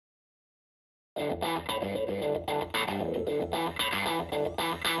You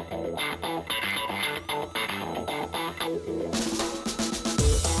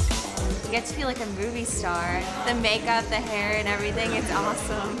get to feel like a movie star. The makeup, the hair, and everything, it's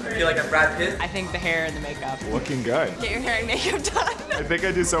awesome. I feel like I'm Brad Pitt. I think the hair and the makeup. Looking good. Get your hair and makeup done. I think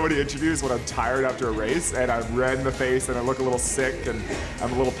I do so many interviews when I'm tired after a race and I'm red in the face and I look a little sick and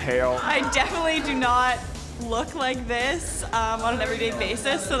I'm a little pale. I definitely do not look like this on an everyday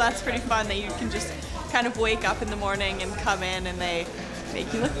basis, so that's pretty fun that you can just kind of wake up in the morning and come in and they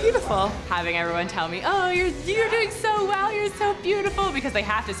make you look beautiful. Having everyone tell me, oh, you're doing so well, you're so beautiful, because they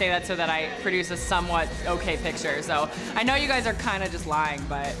have to say that so that I produce a somewhat okay picture. So I know you guys are kind of just lying,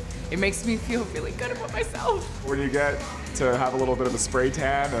 but it makes me feel really good about myself. When you get to have a little bit of a spray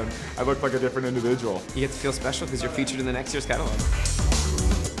tan and I look like a different individual. You get to feel special because you're featured in the next year's catalog.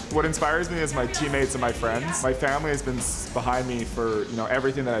 What inspires me is my teammates and my friends. My family has been behind me for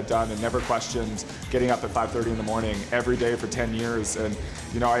everything that I've done and never questioned getting up at 5:30 in the morning every day for 10 years. And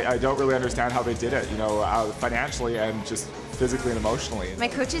I don't really understand how they did it, financially and just physically and emotionally. My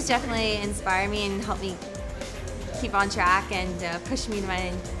coaches definitely inspire me and help me keep on track and push me to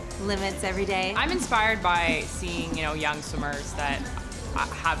my limits every day. I'm inspired by seeing young swimmers that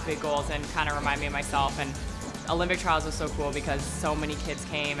have big goals and kind of remind me of myself. And Olympic trials was so cool because so many kids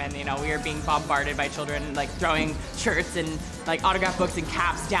came and we were being bombarded by children like throwing shirts and like autograph books and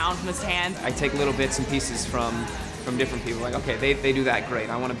caps down from the stands. I take little bits and pieces from different people. Like, okay, they do that great.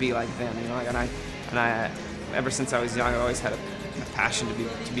 I want to be like them. And I ever since I was young, I always had a passion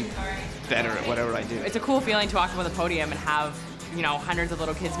to be better at whatever I do. It's a cool feeling to walk up on the podium and have hundreds of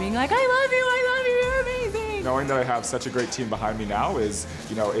little kids being like, I love you, you're amazing. Knowing that I have such a great team behind me now is,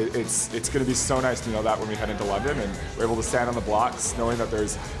 it's going to be so nice to know that when we head into London and we're able to stand on the blocks, knowing that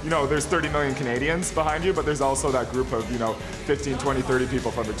there's 30 million Canadians behind you, but there's also that group of, 15, 20, 30 people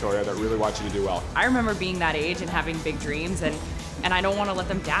from Victoria that really want you to do well. I remember being that age and having big dreams, and I don't want to let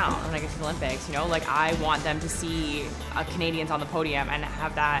them down when I get to the Olympics, Like, I want them to see Canadians on the podium and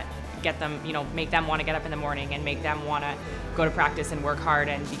have that get them, make them want to get up in the morning and make them want to go to practice and work hard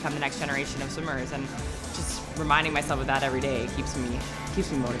and become the next generation of swimmers. And just reminding myself of that every day keeps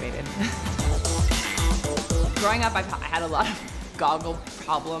me motivated. Growing up, I had a lot of goggle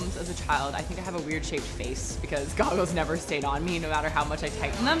problems as a child. I think I have a weird shaped face because goggles never stayed on me no matter how much I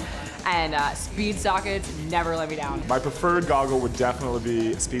tightened them. And speed sockets never let me down. My preferred goggle would definitely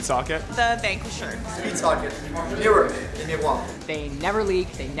be Speed Socket. The Vanquisher. Speed socket. Mirror. Give me one. They never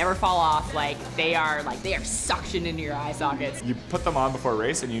leak, they never fall off, they are suctioned into your eye sockets. You put them on before a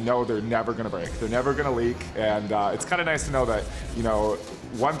race and they're never gonna break. They're never gonna leak, and it's kind of nice to know that,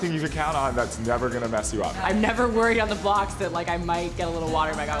 one thing you can count on that's never gonna mess you up. I'm never worried on the blocks that I might get a little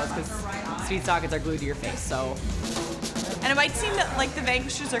water in my goggles because speed sockets are glued to your face, so. And it might seem that the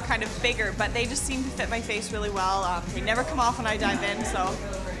Vanquishers are kind of bigger, but they just seem to fit my face really well. They never come off when I dive in, so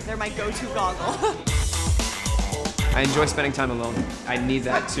they're my go-to goggle. I enjoy spending time alone. I need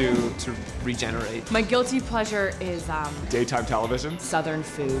that to regenerate. My guilty pleasure is daytime television. Southern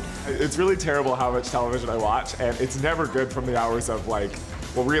food. It's really terrible how much television I watch, and it's never good from the hours of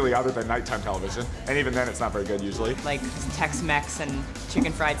really other than nighttime television. And even then it's not very good usually. Like Tex-Mex and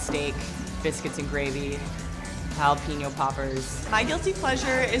chicken fried steak, biscuits and gravy, jalapeno poppers. My guilty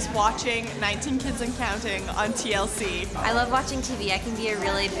pleasure is watching 19 Kids and Counting on TLC. I love watching TV. I can be a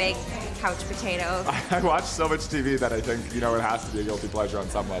really big couch potato. I watch so much TV that I think, it has to be a guilty pleasure on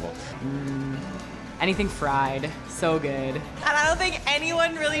some level. Anything fried, so good. And I don't think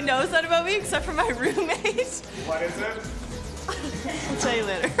anyone really knows that about me except for my roommate. What is it? I'll tell you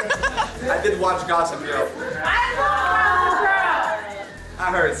later. I did watch Gossip Girl. I love Gossip Girl!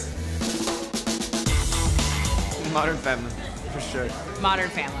 That hurts. Modern Family, for sure. Modern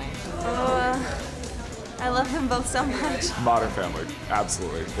Family. I love them both so much. Modern Family,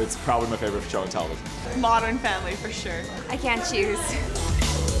 absolutely. It's probably my favorite show on television. Modern Family, for sure. I can't choose.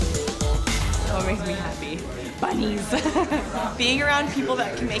 What makes me happy? Bunnies. Being around people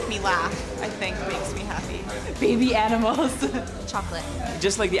that can make me laugh, I think, makes me happy. Baby animals. Chocolate.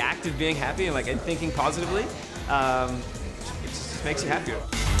 Just the act of being happy and thinking positively, it just makes you happier.